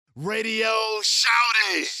Radio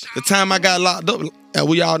Shouty. The time I got locked up,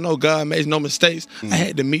 we all know God makes no mistakes. I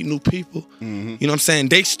had to meet new people. You know what I'm saying?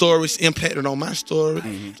 Their stories impacted on my story.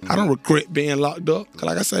 I don't regret being locked up. Cause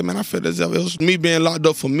like I say, man, I feel as if it was me being locked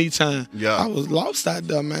up for me time. Yeah. I was lost out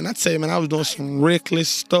there, man. I tell you, man, I was doing some reckless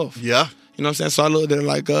stuff. Yeah. You know what I'm saying? So I looked at it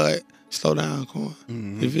like, God, slow down, Quan.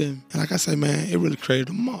 You feel me? And like I say, man, it really created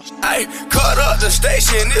a monster. Ay, cut up the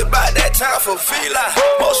station, it's about that time for Fila.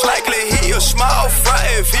 Most likely he a small fry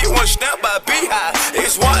if he was stamped by B.High.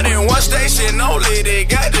 It's one in one station only, they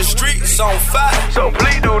got the streets on fire. So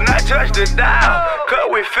please do not touch the dial, cause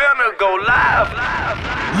we finna go live.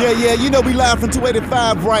 Yeah, you know we live from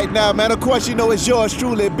 285 right now, man. Of course, you know it's yours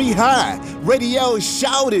truly, B.High, Radio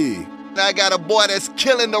Shouty. I got a boy that's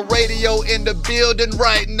killing the radio in the building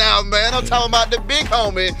right now, man. I'm talking about the big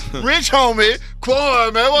homie, rich homie,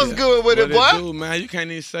 Quan, man. What's good with it, boy? Dude, man, you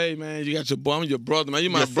can't even say, man, you got your boy, I'm your brother, man. You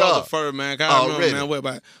my Yes, brother sir. first, man. I remember, Already. man, what,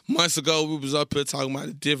 about months ago, we was up here talking about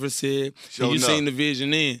the difference here. Sure and you enough. seen the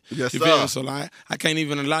vision then. Yes, you feel sir. me? So, like, I can't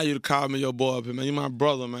even allow you to call me your boy up here, man. You my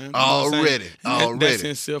brother, man. You know what I'm saying? Already. That's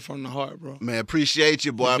sincere from the heart, bro. Man, appreciate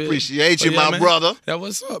you, boy. I You feel me? appreciate But you, yeah, my man, brother. That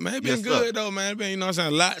what's up, man. It been Yes, good, sir. though, man. It been, you know what I'm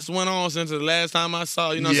saying? Lots went on since the last time I saw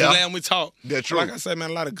you. You know what I'm Yeah. saying? Last time we talked. That's But like true. I said, man,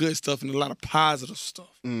 a lot of good stuff and a lot of positive stuff.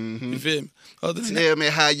 You feel me? Other than that, Tell me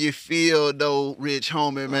how you feel, though, rich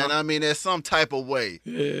homie, man. I mean, in some type of way.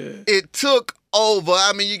 yeah. It took over.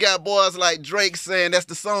 I mean, you got boys like Drake saying that's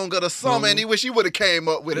the song of the summer, and he wish he would have came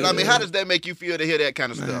up with it. I mean, how does that make you feel to hear that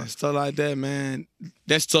kind of Man, stuff? stuff like that, man.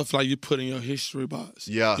 That's stuff like you put in your history box.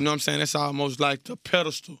 Yeah. You know what I'm saying? That's almost like the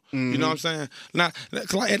pedestal. You know what I'm saying? Now,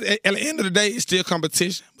 like at the end of the day, it's still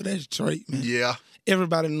competition, but that's Drake, man. Yeah,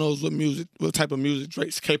 Everybody knows what type of music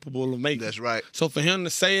Drake's capable of making. that's right. So for him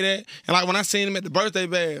to say that, and like when I seen him at the birthday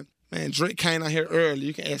band, man, Drake came out here early.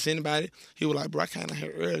 You can ask anybody. He was like, bro, I came out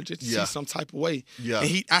here early just to Yeah. see some type of way. Yeah.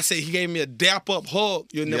 And I said he gave me a dap up hug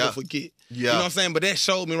you'll never Yeah. forget. Yeah. You know what I'm saying? But that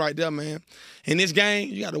showed me right there, man. In this game,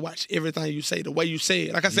 you got to watch everything you say, the way you say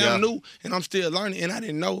it. Like I said, Yeah. I'm new and I'm still learning, and I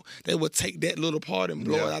didn't know they would take that little part and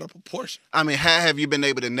blow Yeah. it out of proportion. I mean, how have you been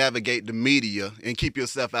able to navigate the media and keep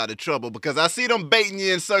yourself out of trouble? Because I see them baiting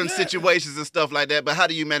you in certain situations and stuff like that, but how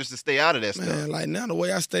do you manage to stay out of that stuff? Man, like now the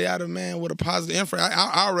way I stay out of, man, with a positive influence,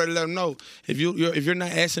 I already let them know if you're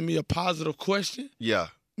not asking me a positive question, Yeah.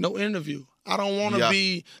 no interview. I don't want to Yeah.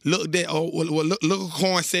 be looked at, look what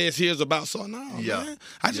Quan says here's about. So, no, Yeah. man.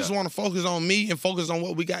 I just Yeah. want to focus on me and focus on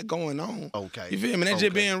what we got going on. Okay. You feel me? That's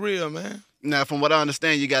just being real, man. Now, from what I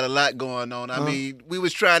understand, you got a lot going on. I mean, we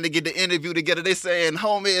was trying to get the interview together. They saying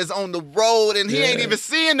homie is on the road and he ain't Yeah. even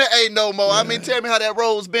seeing the A no more. I mean, tell me how that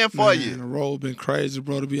road's been for Man, you. the road been crazy,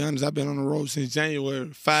 bro. To be honest, I've been on the road since January,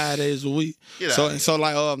 5 days a week. Get So out of and so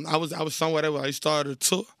like I was somewhere that I started a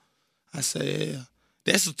tour. I said, yeah,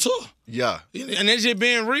 that's a tour. Yeah. And that's just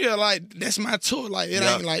being real. Like, that's my tour. Like, it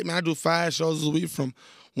Yeah. ain't like, man, I do 5 shows a week from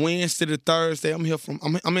Wednesday to Thursday. I'm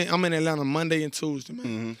in Atlanta Monday and Tuesday,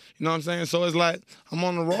 man. You know what I'm saying? So it's like, I'm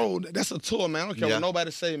on the road. That's a tour, man. I don't care Yeah. what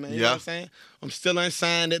nobody say, man. You know Yeah. what I'm saying? I'm still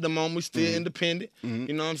unsigned at the moment. We still independent. You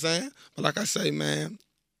know what I'm saying? But like I say, man,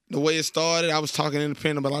 the way it started, I was talking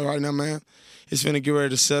independent, but like right now, man, it's finna get ready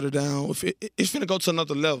to settle down. It's finna go to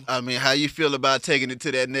another level. I mean, how you feel about taking it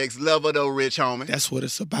to that next level, though, rich homie? That's what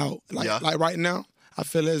it's about. Like, Yeah. like right now, I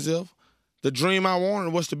feel as if the dream I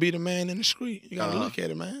wanted was to be the man in the street. You gotta look at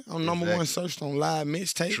it, man. I'm number one searched on live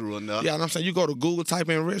mixtape. True enough. Yeah, you know what I'm saying? You go to Google, type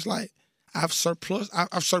in Rich, like, I've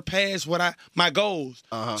surpassed my goals.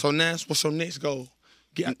 So now, what's your next goal?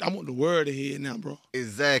 I want the word ahead now, bro.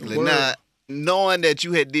 Exactly. Word. Now, knowing that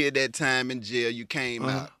you had did that time in jail, you came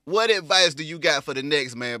out. What advice do you got for the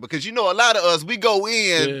next man? Because you know a lot of us, we go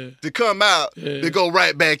in to come out to go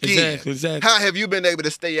right back in. Exactly. How have you been able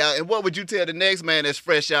to stay out? And what would you tell the next man that's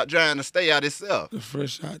fresh out trying to stay out himself? The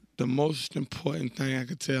fresh shot, the most important thing I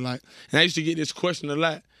could tell, like, and I used to get this question a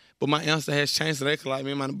lot, but my answer has changed today. Cause like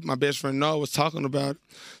me and my best friend Noah was talking about it.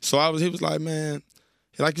 So he was like, man,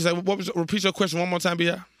 like you said, repeat your question one more time,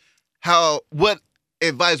 B.High. What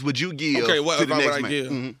advice would you give What to the advice next would I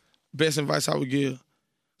man? give? Best advice I would give.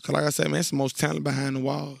 Cause like I said, man, it's the most talent behind the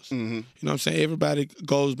walls. You know what I'm saying? Everybody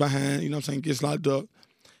goes behind, you know what I'm saying, gets locked up.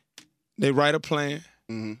 They write a plan,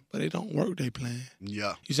 but they don't work their plan.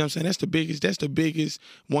 Yeah. You see what I'm saying? That's the biggest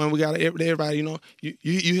one we got. Everybody, you know, you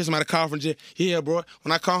hear somebody call from jail. Yeah, bro,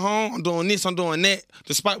 when I come home, I'm doing this, I'm doing that.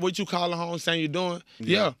 Despite what you calling home saying you're doing,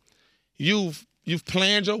 you've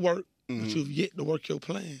planned your work, but you've yet to work your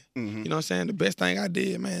plan. You know what I'm saying? The best thing I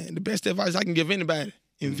did, man, the best advice I can give anybody,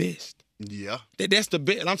 invest. Yeah. That's the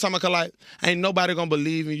best. I'm talking about like, ain't nobody gonna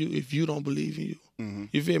believe in you if you don't believe in you.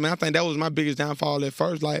 You feel me? I think that was my biggest downfall at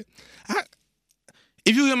first. Like,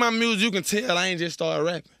 if you hear my music, you can tell I ain't just started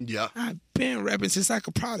rapping. Yeah. I've been rapping since I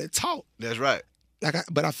could probably talk. That's right.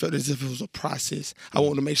 But I felt as if it was a process. I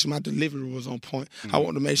wanted to make sure my delivery was on point. I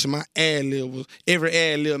wanted to make sure my every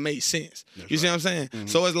ad lib made sense. You see what I'm saying?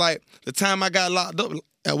 So it's like the time I got locked up,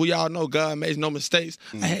 we all know God makes no mistakes.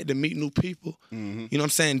 I had to meet new people. You know what I'm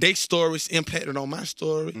saying? Their stories impacted on my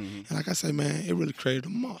story. And like I say, man, it really created a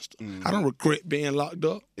monster. I don't regret being locked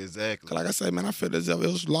up. Exactly. 'Cause like I say, man, I felt as if it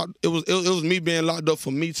was locked. It was me being locked up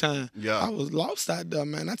for me time. Yeah. I was lost out there,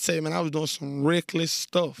 man. I tell you, man, I was doing some reckless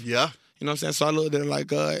stuff. Yeah. You know what I'm saying? So I looked at it like,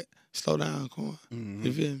 God, slow down, Quan.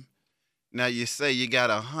 You feel me? Now you say you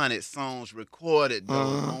got 100 songs recorded, though,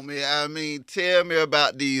 homie. I mean, tell me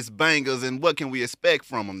about these bangers and what can we expect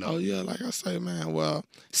from them, though? Oh yeah, like I say, man. Well,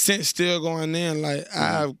 since still going in, like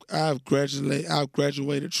I've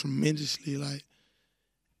graduated tremendously. Like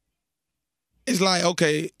it's like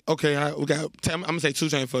okay, we got. I'm gonna say 2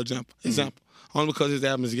 Chainz for example. Only because his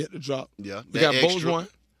album is yet to drop. Yeah, we got Boats 1.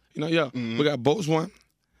 You know, we got Boats 1.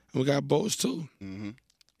 And we got Boats 2. You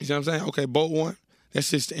see what I'm saying? Okay, Boat 1,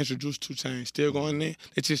 that's just to introduce 2 Chainz. Still going in,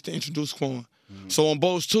 it's just to introduce Quan. So on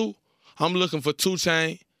Boats 2, I'm looking for 2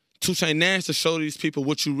 Chainz Nance to show these people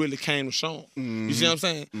what you really came to show them. You see what I'm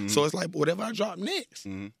saying? So it's like, whatever I drop next,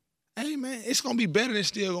 hey, man, it's going to be better than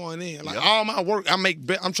still going in. Like, all my work, I'm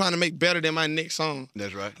trying to make better than my next song.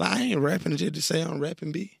 That's right. Like, I ain't rapping just to say I'm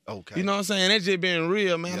rapping, B. Okay. You know what I'm saying? That's just being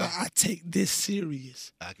real, man. Like, I take this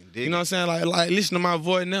serious. I can dig You know what I'm saying? Like listen to my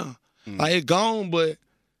voice now. Like, it gone, but,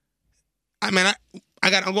 I mean,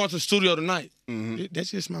 I'm going to the studio tonight.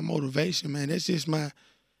 That's just my motivation, man. That's just my,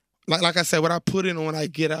 like I said, what I put in when I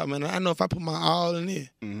get out, man. I know if I put my all in there,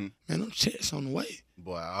 man, them checks on the way.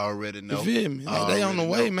 Boy, I already know. You feel me? Like, they on the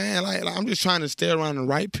way, man. Like, I'm just trying to stay around the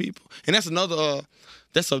right people. And that's another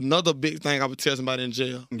big thing I would tell somebody in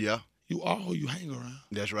jail. Yeah. You are who you hang around.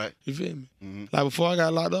 That's right. You feel me? Like, before I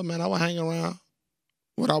got locked up, man, I would hang around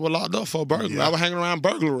what I was locked up for, burglary. I was hanging around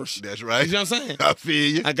burglars. That's right. You know what I'm saying? I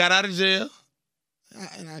feel you. I got out of jail,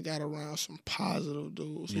 and I got around some positive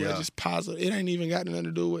dudes. Yeah. Just positive. It ain't even got nothing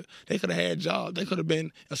to do with, they could have had jobs. They could have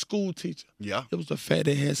been a school teacher. Yeah. It was the fact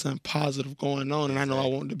they had something positive going on, and I know I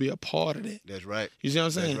wanted to be a part of that. That's right. You see what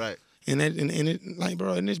I'm saying? That's right. And it, like,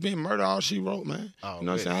 bro, and it's been murder all she wrote, man. Oh, you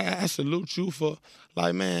know what I'm saying? I salute you for,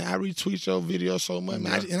 like, man, I retweet your video so much,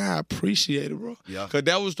 man, and I appreciate it, bro. Yeah. Because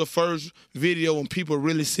that was the first video when people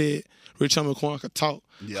really said Rich Homie Quan could talk.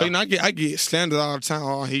 Yeah. So, you know, I get slandered all the time.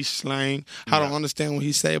 Oh, he's slang. I don't understand what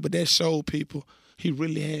he said, but that showed people he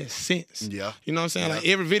really has sense. Yeah. You know what I'm saying? Like,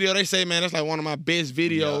 every video they say, man, that's like one of my best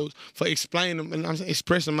videos for explaining and I'm saying,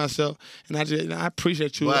 expressing myself. And I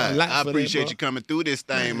appreciate you a lot for that, I appreciate you coming through this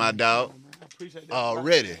thing, my dog.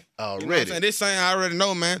 Already. You know what I'm saying? This thing I already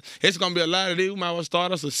know, man. It's gonna be a lot of these. We might well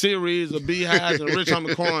start us a series of B.Highs and Rich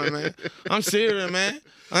Homie Quan, man. I'm serious, man.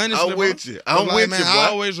 Honestly, I'm with you. Man, I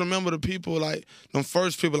always remember the people, like, them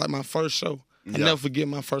first people, like my first show. I never forget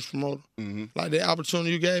my first promoter. Like, the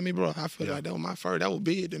opportunity you gave me, bro, I feel like that was my first. That was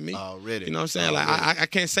big to me. Already. You know what I'm saying? Like, I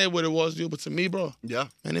can't say what it was to you, but to me, bro, man,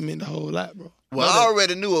 it meant the whole lot, bro. Well, I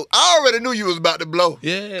already knew you was about to blow.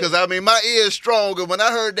 Yeah. Because, I mean, my ear is stronger. When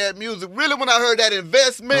I heard that music, really when I heard that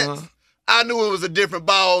investment, I knew it was a different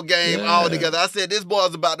ball game altogether. I said, this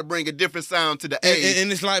boy's about to bring a different sound to the age.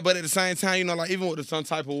 And it's like, but at the same time, you know, like, even with some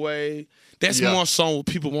type of way, that's more song what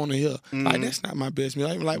people want to hear. Like, that's not my best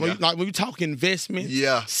music. Like when you talk investment,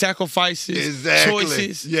 sacrifices,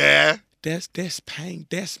 choices, that's pain.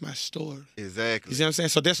 That's my story. Exactly. You see what I'm saying?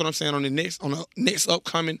 So that's what I'm saying on the next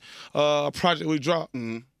upcoming project we drop.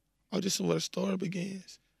 Oh, this is where the story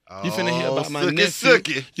begins. You finna hear about my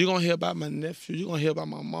nephew. You're gonna hear about my nephew. You're gonna hear about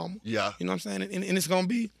my mama. Yeah. You know what I'm saying? And it's gonna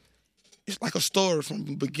be, it's like a story from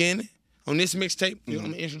the beginning. On this mixtape, you're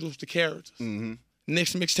gonna introduce the characters.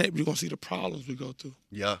 Next mixtape, you're gonna see the problems we go through.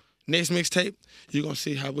 Yeah. Next mixtape, you're gonna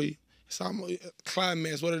see how it's almost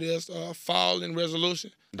climax, what it is, fall and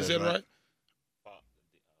resolution. Is that right?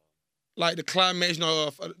 Like the climax, you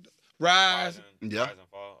know, rise.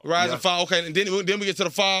 Rise and fall. Okay, and then we get to the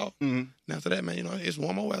fall. And after that, man, you know, it's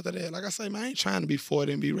one more after that. Like I say, man, I ain't trying to be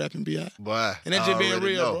 40 and be rapping B.I. Boy, and that's just being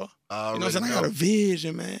real, bro. You know what I'm saying? I got a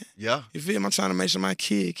vision, man. Yeah. You feel me? I'm trying to make sure my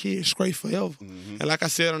kid straight forever. And like I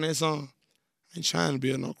said on that song, I ain't trying to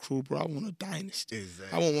build no crew, bro. I want a dynasty.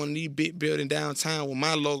 Exactly. I want one of these big buildings downtown with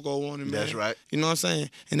my logo on it, man. That's right. You know what I'm saying?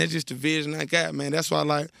 And that's just the vision I got, man. That's why,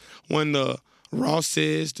 like, when the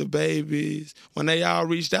Rosses, the Babies, when they all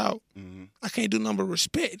reached out, I can't do nothing but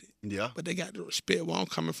respect it. Yeah. But they got to respect where I'm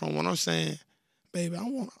coming from. When I'm saying, baby, I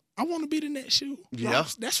want to be the next you. Yeah.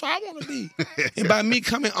 That's what I want to be. And by me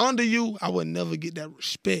coming under you, I would never get that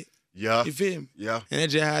respect. Yeah. You feel me? Yeah. And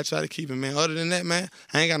that's just how I try to keep it, man. Other than that, man,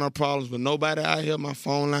 I ain't got no problems with nobody out here. My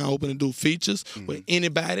phone line open to do features with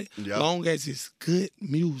anybody, long as it's good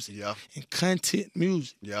music and content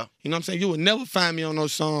music. Yeah. You know what I'm saying? You would never find me on no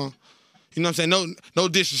song. You know what I'm saying? No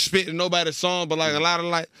disrespect to nobody's song, but like a lot of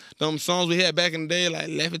like them songs we had back in the day, like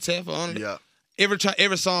Laffy Taffy on it. Yeah.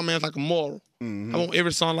 Every song, man, is like a moral. I want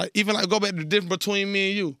every song, like, even like go back to the difference between me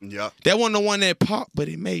and you. Yeah. That wasn't the one that popped, but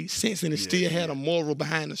it made sense and it still had a moral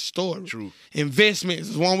behind the story. True. Investments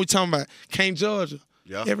is one we talking about. Can't judge her.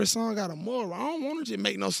 Yeah. Every song got a moral. I don't want to just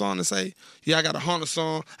make no song and say, yeah, I got a Honda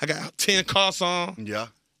song, I got a 10-car song. Yeah.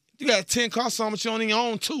 You got a 10-car song, but you don't even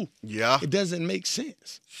own 2. Yeah. It doesn't make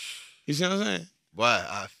sense. You see what I'm saying? Boy,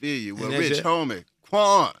 I feel you. Well, And Rich, that's it. homie,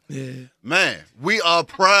 Quan. Yeah. Man, we are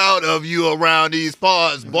proud of you around these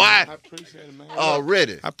parts, boy. I appreciate it, man.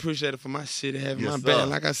 Already. I appreciate it for my city having Yes, my back. sir.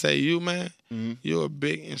 Like I say, you, man, you're a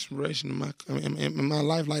big inspiration in my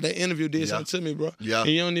life. Like that interview did something to me, bro. Yeah.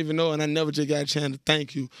 And you don't even know, and I never just got a chance to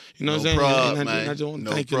thank you. You know what I'm saying? Problem, And man. I just want to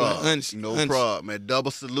No thank problem. you. Like, honestly, No problem, man.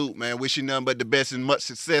 Double salute, man. Wish you nothing but the best and much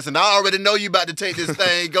success. And I already know you about to take this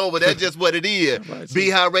thing over. That's just what it is. Right,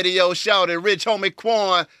 B.High Radio shouted, Rich homie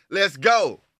Quan, let's go.